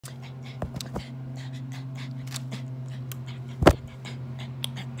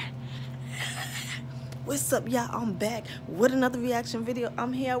What's up, y'all? I'm back with another reaction video.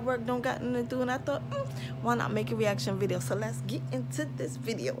 I'm here at work, don't got nothing to do, and I thought, why not make a reaction video? So let's get into this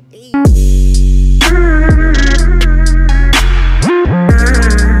video. Hey.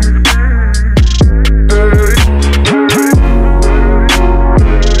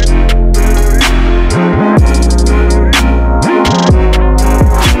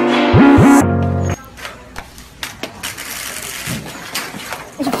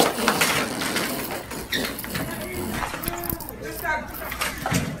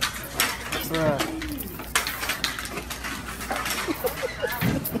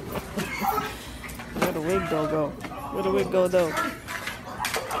 Where the wig go? Where the wig go though?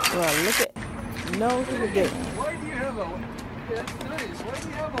 Well, look at no, look at this. Why do you have a? That's nice. Why do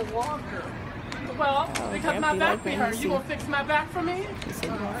you have a walker? Well, because my back be hurt. You gonna fix my back for me? You said you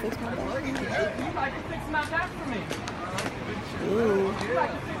gonna fix my back? You like to fix my back for me? Ooh. You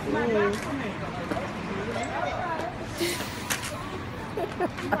like to fix my back for me?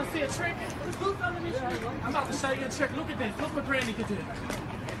 You wanna see a trick? I'm about to show you a trick. Look at this. Look what Granny can do.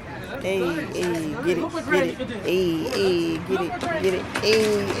 Hey, get it. Hey, get it, get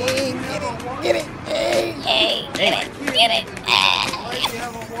it, get it.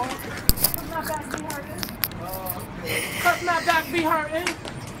 Cause my back be hurting.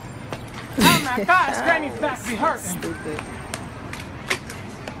 Oh my gosh, Granny's back be hurting. Stupid.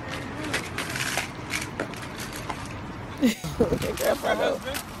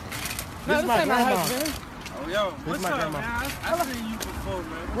 No, this ain't my husband. Oh, yo, what's up, man? I've seen you before,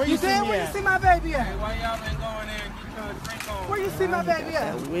 man. Where you see? Where you see my baby at? Hey, why y'all been going there and get your drink on? Where you see my baby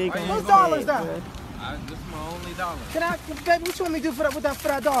at? What's dollars though? This is my only dollar. Can I, baby? What you want me to do for that for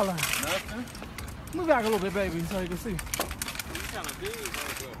that dollar? Nothing. Move back a little bit, baby, so you can see. You kind of big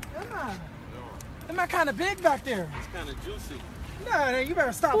right there. Am I kind of big back there? It's kind of juicy. No, you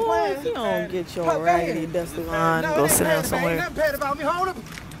better stop Boy, playing. if you don't get your raggedy dusty on, go sit down somewhere. Ain't nothing bad about me. Hold up.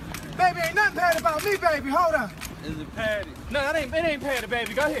 Baby, ain't nothing bad about me, baby. Hold up. Is it patty? No, it ain't padded,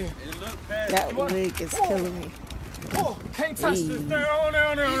 baby. Go ahead. It look patty. That wig is killing me. Oh, can't touch this. Down.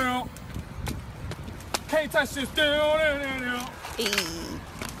 Can't touch this. Down.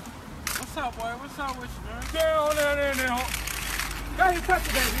 What's up, boy? What's up with you, man? Down. Go ahead, touch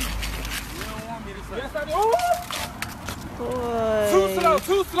it, baby. You don't want me to say. Yes, I do. Boy.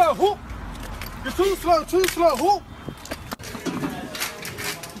 Too slow. Whoop. You're too slow. Whoop.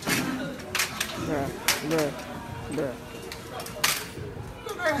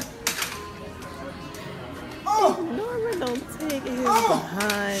 Bruh. Oh. Norman don't take his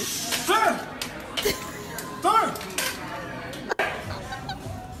behind. Turn.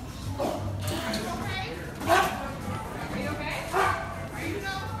 Are you okay?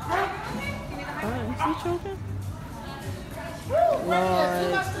 Is he choking? Lord.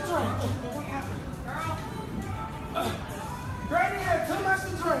 Granny had too much to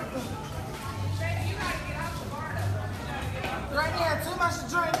drink. Granny had too much to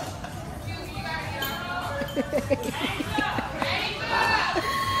drink.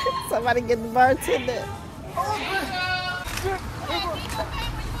 Somebody get the bartender.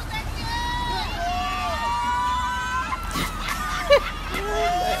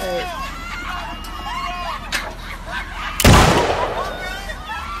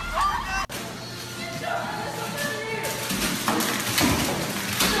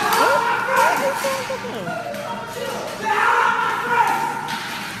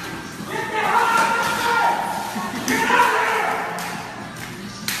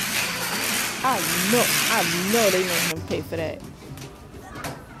 I know they made him pay for that.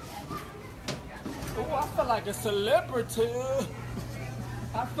 Oh, I feel like a celebrity.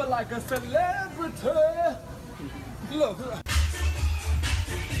 Look. I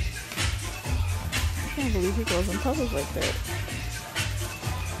can't believe he goes in public like that.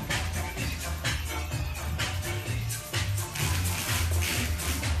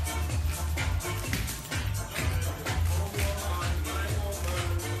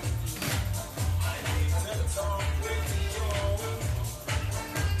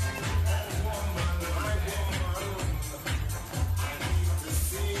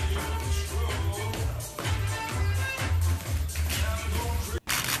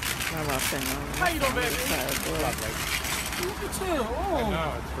 How you doing, baby? Look at you. Oh. I know,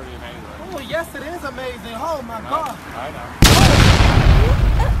 it's pretty amazing. Oh, yes, it is amazing. Oh, my God. I know.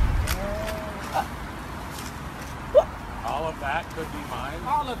 All of that could be mine.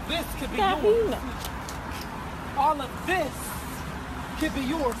 All of this could be yours. All of this could be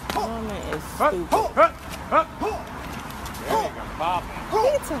yours. Norman is stupid. There you go, Bob. He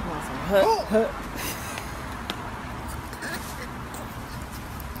talking about some hut.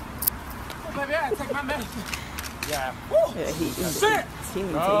 baby. I gotta take my medicine. Yeah. Yeah, he need to Shit. take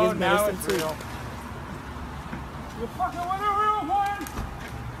his medicine too. You fucking with a real one.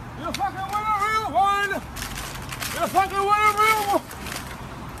 You fucking with a real one. You fucking with a real one.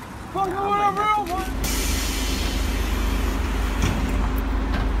 Fucking with a real one.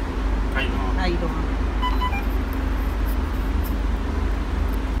 How you doing? How you doing?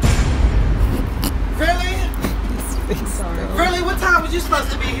 Really? Sorry. Really? What time was you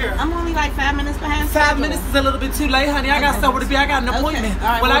supposed to be here? I'm only like 5 minutes behind 5 schedule. minutes is a little bit too late, honey. I got somewhere to be. I got an appointment. Okay.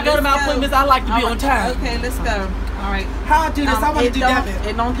 All right, When well, I go to my let's go. appointments, I like to be All on right. time. Okay, let's go. All right. How I do this? I want to do don't, debit.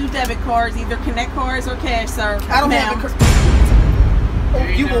 It don't do debit cards, either Connect cards or cash, sir. I don't Ma'am. have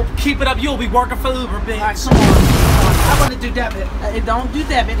a. You will keep it up. You'll be working for Uber, bitch. All right, come on. I want to do debit. It don't do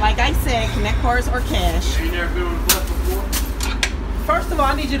debit, like I said, Connect cards or cash. You never been on the bus before? First of all,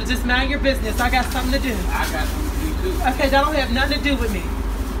 I need you to just mind your business. I got something to do. I got something to do too. Okay, that don't have nothing to do with me.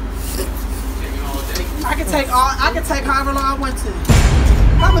 Taking all day. I can take however long I want to.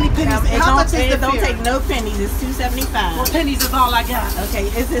 How many pennies? How much is the It don't fare? take no pennies. It's Well, $2.75. pennies is all I got. Okay,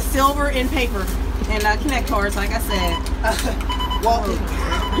 is this silver and paper and Connect cards, like I said? Well,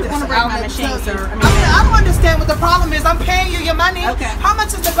 You want to break my machine, sir? I don't understand what the problem is. I'm paying you your money. Okay. How much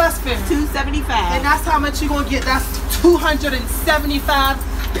is the bus fare? $2.75. And that's how much you gonna get. That's 275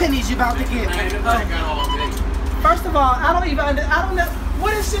 pennies you about to get. Man, I got all day. First of all, I don't know.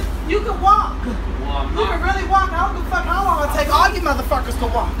 What is shit? You can walk. Well, I'm You can not. really walk. I don't give a fuck how long it take. All you motherfuckers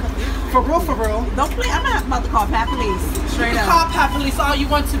can walk. For real, for real. Don't play. I'm not about to call Pat Police. Straight You can up. call Pat Police all you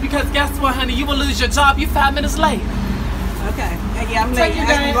want to because guess what, honey? You will lose your job. You 5 minutes late. Okay. Yeah, I'm Take late. your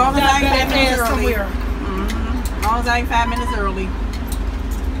As long as I ain't 5 minutes ass early. somewhere. As long as I ain't 5 minutes early.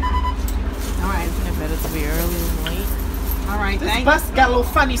 All right. Isn't it better to be early than late? All right. This Thank bus got a little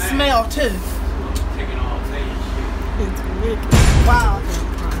funny smell too. Taking all day and shit. It's wicked. Wow.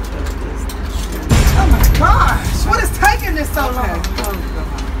 Oh my gosh. What is taking this so Okay. long? Oh,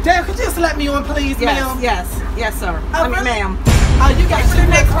 God. Damn, could you just let me on, please, Yes, ma'am? yes, sir. Oh, I mean, really? ma'am. Oh, you got Wait for the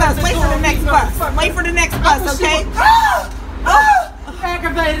next bus. Wait for the next bus. Wait for the next bus, okay?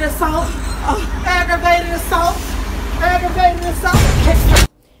 Aggravated assault. Aggravated assault. Aggravated assault.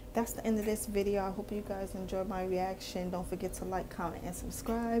 That's the end of this video. I hope you guys enjoyed my reaction. Don't forget to like, comment, and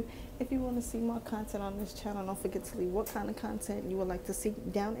subscribe. If you want to see more content on this channel, don't forget to leave what kind of content you would like to see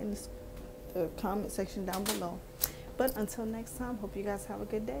down in the comment section down below. But until next time, hope you guys have a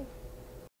good day.